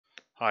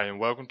Hi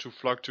and welcome to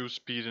Flug 2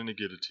 Speed and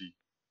Agility.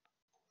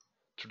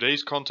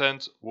 Today's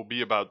content will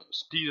be about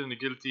speed and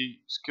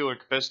agility, skill and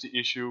capacity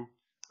issue,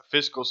 a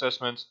physical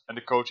assessment and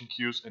the coaching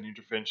cues and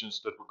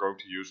interventions that we're going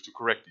to use to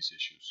correct these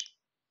issues.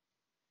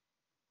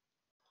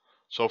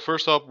 So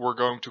first up we're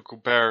going to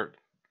compare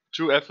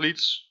two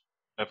athletes,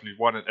 athlete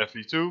 1 and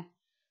athlete 2,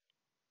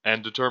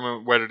 and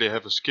determine whether they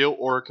have a skill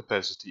or a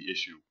capacity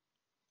issue.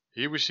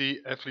 Here we see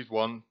athlete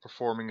 1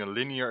 performing a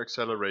linear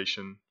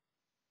acceleration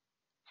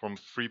from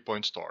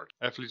 3-point start.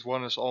 Athlete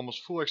 1 has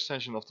almost full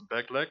extension of the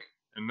back leg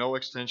and no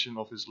extension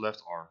of his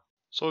left arm,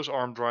 so his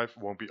arm drive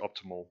won't be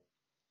optimal.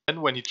 And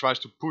when he tries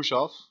to push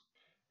off,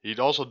 he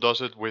also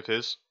does it with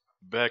his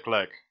back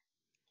leg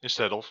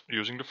instead of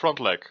using the front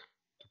leg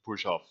to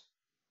push off.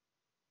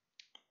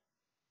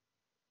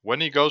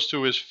 When he goes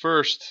to his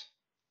first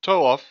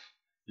toe off,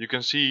 you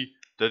can see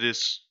that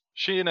his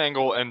shin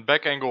angle and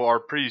back angle are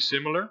pretty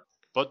similar,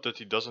 but that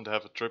he doesn't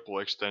have a triple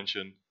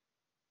extension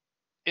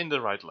in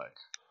the right leg.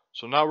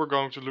 So now we're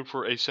going to look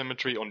for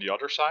asymmetry on the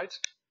other side,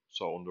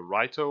 so on the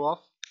right toe off.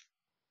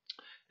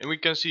 And we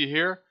can see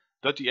here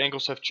that the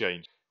angles have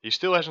changed. He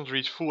still hasn't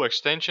reached full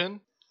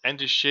extension and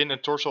his shin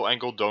and torso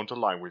angle don't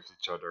align with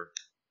each other.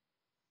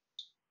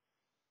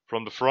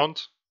 From the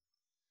front,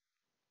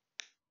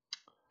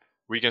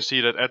 we can see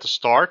that at the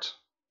start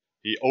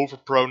he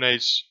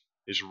overpronates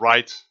his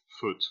right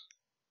foot.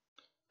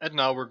 And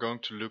now we're going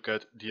to look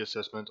at the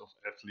assessment of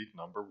athlete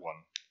number 1.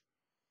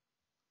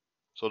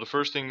 So the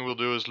first thing we'll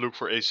do is look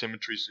for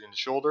asymmetries in the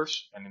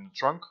shoulders and in the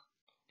trunk.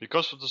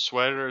 Because of the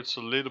sweater it's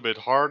a little bit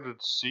harder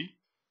to see.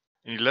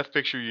 In the left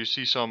picture you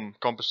see some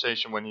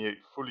compensation when he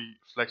fully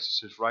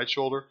flexes his right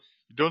shoulder.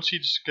 You don't see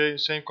the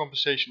same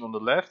compensation on the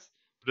left,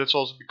 but that's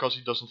also because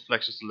he doesn't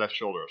flex his left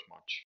shoulder as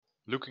much.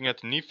 Looking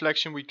at the knee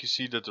flexion we can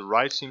see that the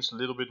right seems a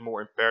little bit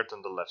more impaired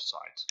than the left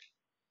side.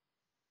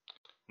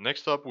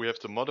 Next up we have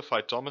the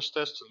modified Thomas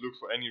test to look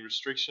for any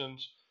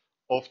restrictions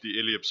of the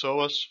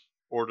iliopsoas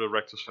or the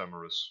rectus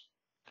femoris.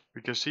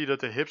 We can see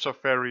that the hips are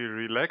very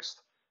relaxed,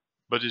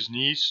 but his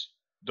knees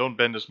don't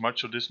bend as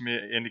much, so this may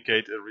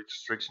indicate a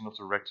restriction of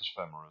the rectus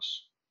femoris.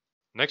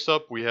 Next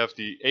up we have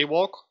the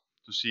A-walk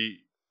to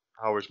see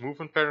how his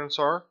movement patterns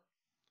are.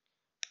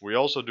 We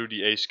also do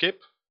the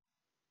A-skip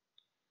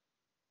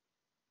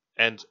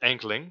and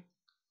ankling.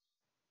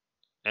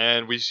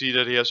 And we see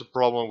that he has a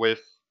problem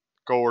with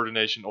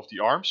coordination of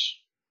the arms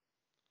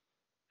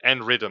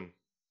and rhythm.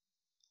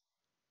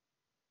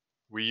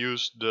 We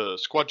use the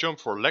squat jump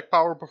for leg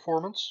power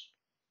performance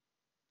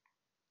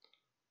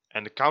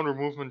and the counter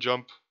movement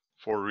jump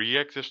for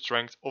reactive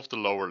strength of the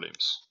lower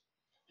limbs.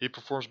 He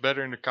performs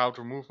better in the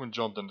counter movement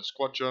jump than the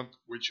squat jump,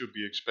 which should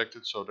be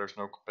expected, so there's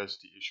no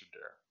capacity issue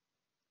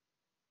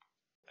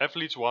there.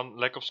 Athlete's 1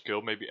 lack of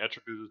skill may be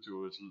attributed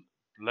to his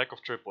lack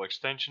of triple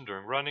extension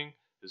during running,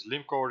 his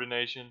limb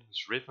coordination,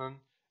 his rhythm,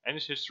 and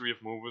his history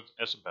of movement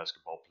as a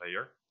basketball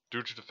player,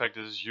 due to the fact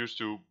that he's used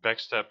to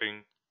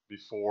backstepping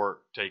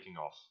before taking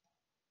off.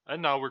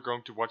 And now we're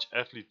going to watch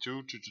athlete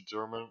 2 to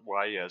determine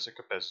why he has a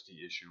capacity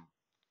issue.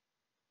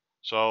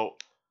 So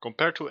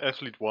compared to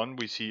athlete 1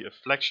 we see a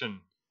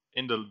flexion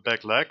in the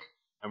back leg,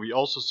 and we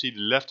also see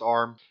the left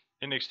arm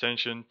in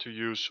extension to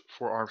use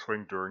for arm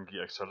swing during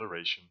the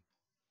acceleration.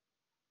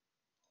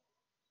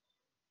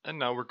 And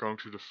now we're going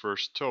to the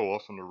first toe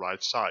off on the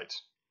right side.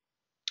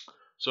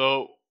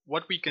 So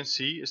what we can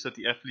see is that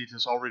the athlete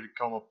has already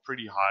come up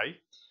pretty high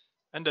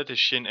and that his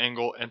shin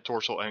angle and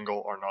torso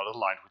angle are not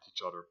aligned with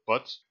each other,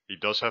 but he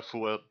does have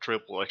full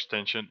triple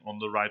extension on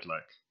the right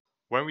leg.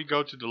 When we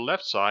go to the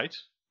left side,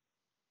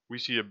 we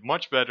see a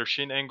much better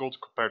shin angle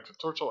compared to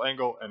torso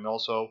angle and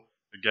also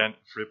again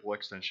triple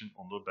extension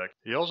on the back.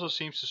 He also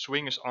seems to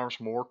swing his arms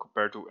more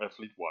compared to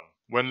athlete 1.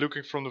 When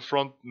looking from the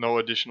front, no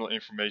additional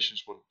information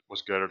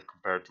was gathered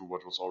compared to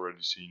what was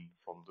already seen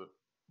from the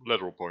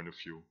lateral point of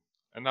view.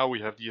 And now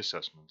we have the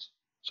assessment.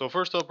 So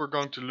first up we're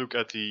going to look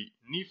at the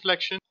knee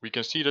flexion. We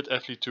can see that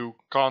athlete 2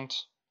 can't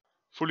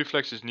fully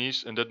flex his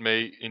knees, and that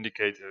may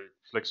indicate a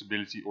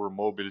flexibility or a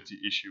mobility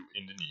issue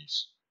in the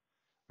knees.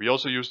 We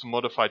also use the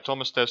modified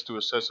Thomas test to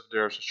assess if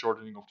there is a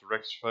shortening of the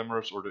rectus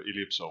femoris or the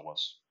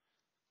iliopsoas.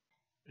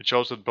 It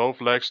shows that both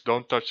legs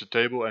don't touch the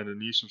table and the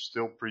knees are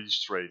still pretty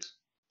straight,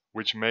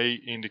 which may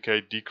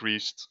indicate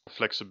decreased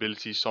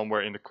flexibility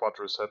somewhere in the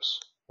quadriceps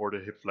or the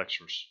hip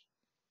flexors,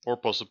 or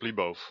possibly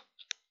both.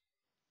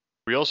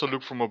 We also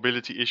look for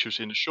mobility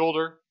issues in the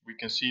shoulder. We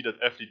can see that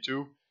athlete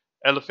 2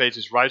 elevates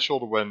his right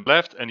shoulder when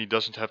left, and he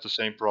doesn't have the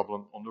same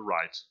problem on the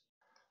right.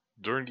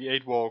 During the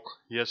 8-walk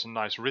he has a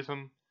nice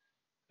rhythm,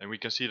 and we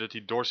can see that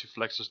he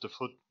dorsiflexes the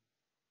foot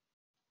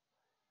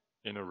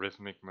in a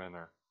rhythmic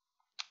manner.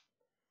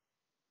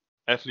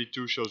 Athlete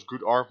 2 shows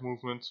good arm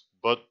movement,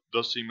 but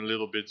does seem a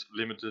little bit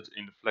limited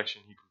in the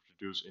flexion he could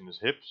produce in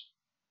his hips.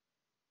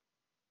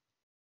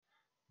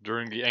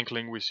 During the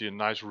ankling we see a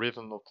nice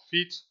rhythm of the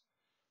feet.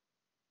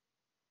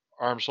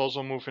 Arms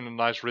also move in a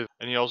nice rhythm,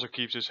 and he also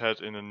keeps his head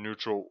in a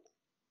neutral,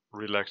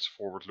 relaxed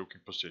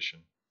forward-looking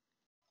position.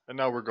 And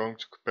now we're going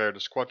to compare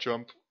the squat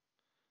jump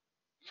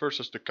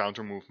versus the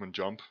counter movement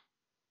jump.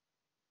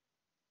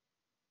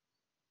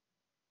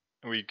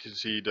 and we can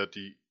see that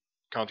the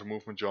counter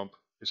movement jump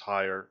is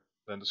higher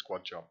than the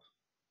squat jump.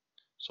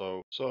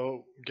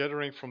 So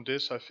gathering from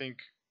this, I think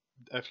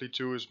athlete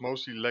 2 is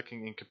mostly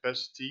lacking in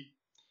capacity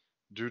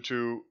due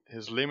to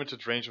his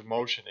limited range of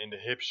motion in the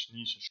hips,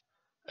 knees,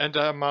 and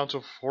the amount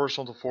of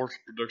horizontal force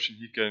production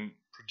he can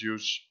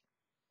produce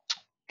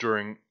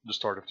during the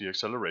start of the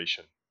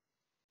acceleration.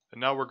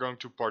 And now we're going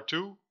to part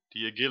 2,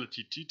 the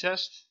agility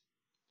t-test,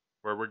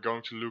 where we're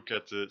going to look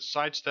at the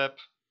side step,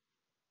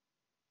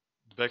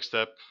 the back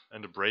step,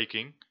 and the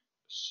braking,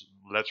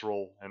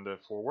 lateral and the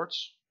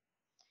forwards.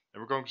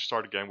 And we're going to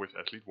start again with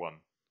athlete 1,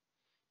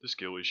 the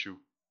skill issue.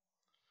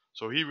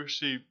 So here we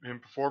see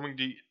him performing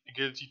the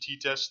agility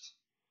t-test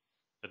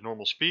at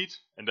normal speed,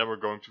 and then we're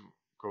going to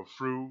go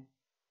through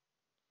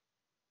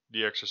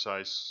the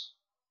exercise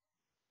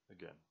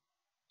again.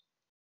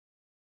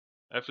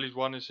 Athlete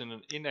 1 is in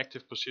an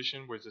inactive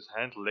position with his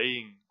hand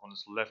laying on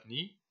his left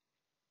knee.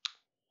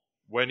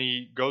 When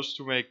he goes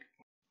to make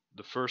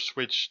the first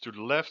switch to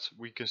the left,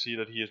 we can see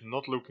that he is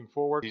not looking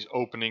forward, he's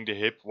opening the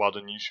hip while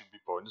the knee should be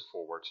pointed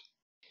forward.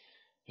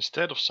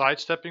 Instead of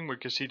sidestepping, we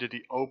can see that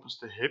he opens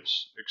the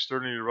hips,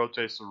 externally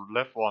rotates the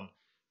left one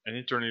and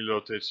internally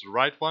rotates the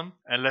right one,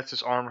 and lets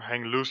his arm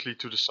hang loosely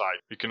to the side.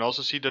 We can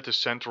also see that the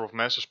center of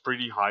mass is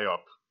pretty high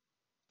up.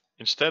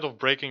 Instead of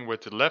braking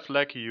with the left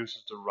leg, he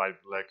uses the right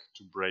leg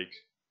to brake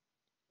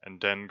and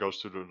then goes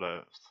to the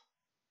left.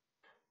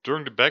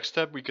 During the back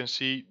step, we can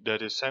see that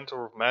his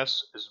center of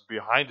mass is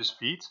behind his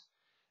feet,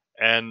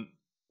 and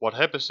what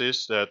happens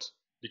is that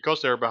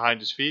because they're behind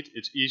his feet,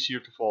 it's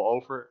easier to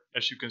fall over,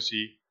 as you can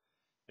see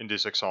in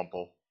this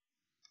example.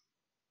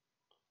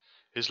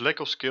 His lack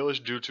of skill is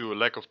due to a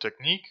lack of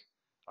technique,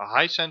 a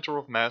high center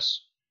of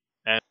mass,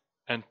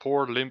 and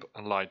poor limb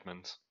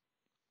alignment.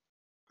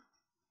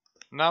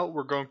 Now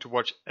we're going to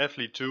watch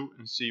athlete 2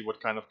 and see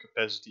what kind of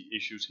capacity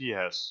issues he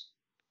has.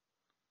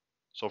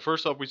 So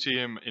first up we see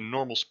him in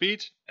normal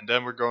speed, and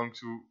then we're going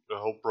through the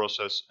whole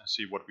process and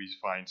see what we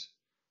find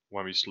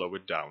when we slow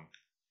it down.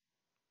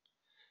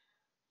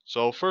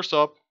 So first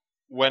up,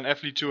 when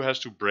athlete 2 has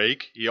to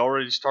brake, he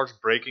already starts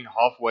braking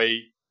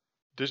halfway.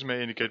 This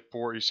may indicate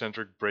poor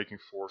eccentric braking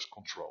force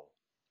control.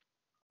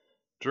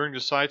 During the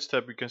side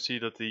step we can see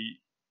that the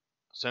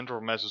center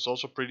of mass is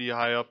also pretty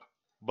high up,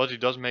 but he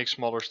does make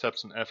smaller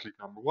steps than athlete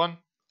number 1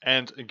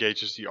 and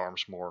engages the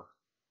arms more.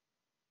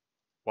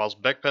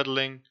 Whilst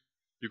backpedaling,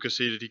 you can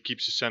see that he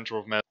keeps the center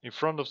of mass in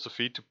front of the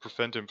feet to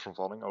prevent him from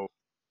falling over.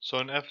 So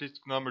in athlete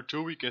number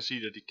 2 we can see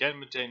that he can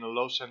maintain a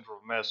low center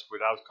of mass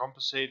without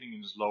compensating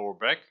in his lower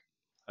back,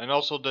 and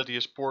also that he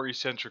has poor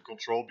eccentric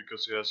control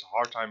because he has a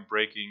hard time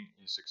braking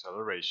his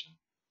acceleration.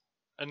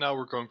 And now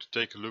we're going to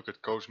take a look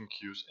at coaching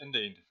cues and the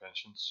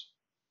interventions.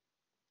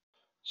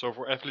 So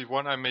for athlete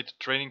 1 I made the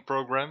training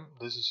program.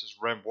 This is his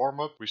ramp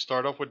warm-up. We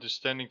start off with the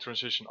standing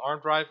transition arm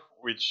drive,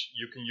 which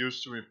you can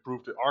use to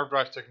improve the arm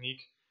drive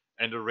technique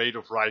and the rate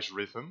of rise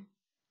rhythm.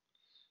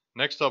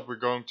 Next up we're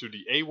going to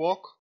the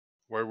A-walk,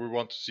 where we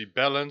want to see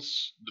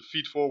balance, the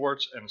feet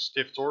forwards and a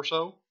stiff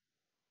torso.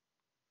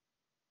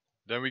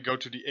 Then we go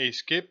to the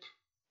A-skip,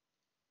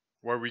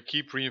 where we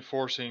keep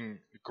reinforcing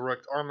the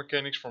correct arm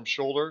mechanics from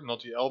shoulder,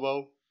 not the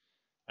elbow,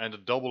 and the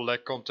double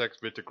leg contact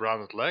with the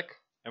grounded leg.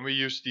 And we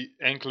use the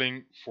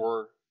ankling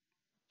for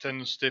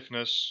tendon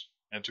stiffness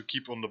and to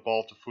keep on the ball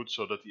of the foot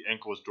so that the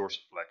ankle is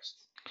dorsiflexed.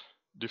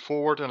 The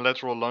forward and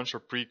lateral lunge are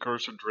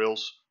precursor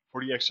drills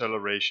for the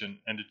acceleration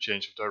and the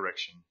change of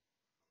direction.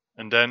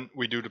 And then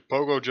we do the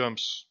pogo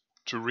jumps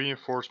to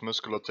reinforce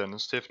musculotendon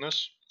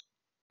stiffness,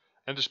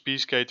 and the speed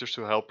skaters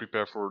to help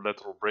prepare for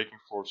lateral braking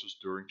forces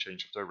during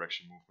change of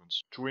direction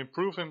movements. To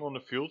improve him on the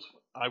field,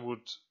 I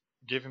would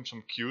give him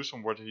some cues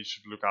on what he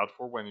should look out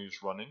for when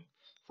he's running.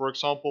 For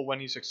example,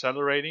 when he's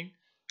accelerating,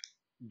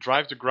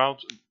 drive the ground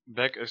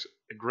back as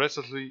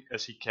aggressively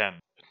as he can.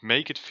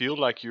 Make it feel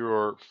like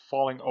you're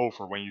falling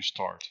over when you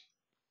start.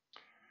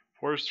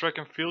 For his track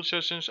and field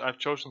sessions, I've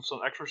chosen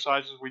some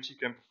exercises which he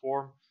can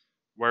perform,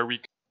 where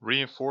we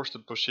reinforce the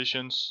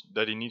positions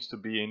that he needs to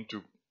be in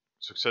to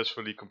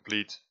successfully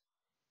complete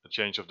a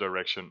change of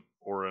direction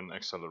or an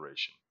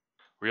acceleration.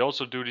 We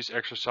also do these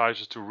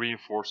exercises to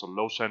reinforce a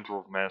low center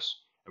of mass,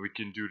 and we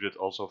can do that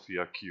also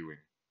via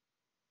cueing.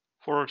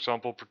 For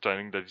example,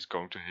 pretending that he's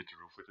going to hit the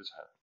roof with his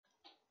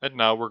head. And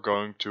now we're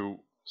going to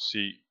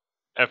see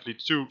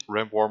athlete 2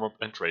 ramp warm-up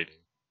and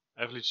training.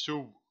 Athlete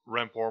 2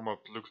 ramp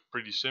warm-up looks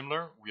pretty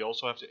similar. We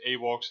also have the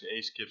A-walks, the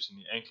A-skips and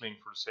the ankling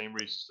for the same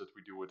reasons that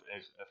we do with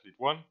athlete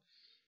 1.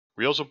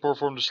 We also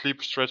perform the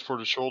sleeper stretch for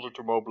the shoulder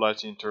to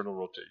mobilize the internal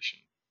rotation.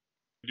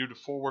 We do the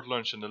forward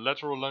lunge and the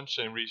lateral lunge,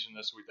 same reason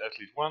as with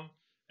athlete 1.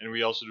 And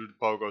we also do the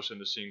pogos and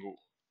the single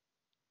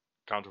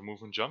counter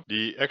movement jump.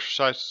 The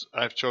exercises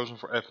I've chosen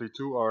for athlete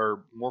 2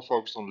 are more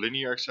focused on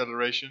linear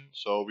acceleration.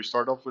 So we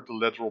start off with the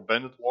lateral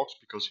banded walks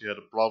because he had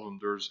a problem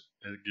during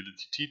the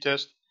agility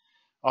t-test.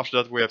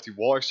 After that we have the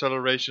wall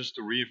accelerations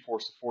to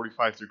reinforce the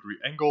 45-degree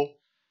angle.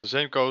 The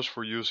same goes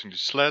for using the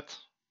sled.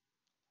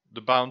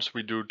 The bounce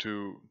we do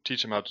to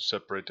teach him how to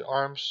separate the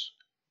arms,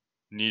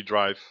 knee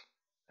drive,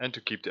 and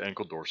to keep the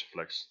ankle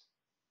dorsiflexed.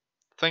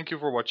 Thank you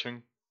for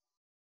watching.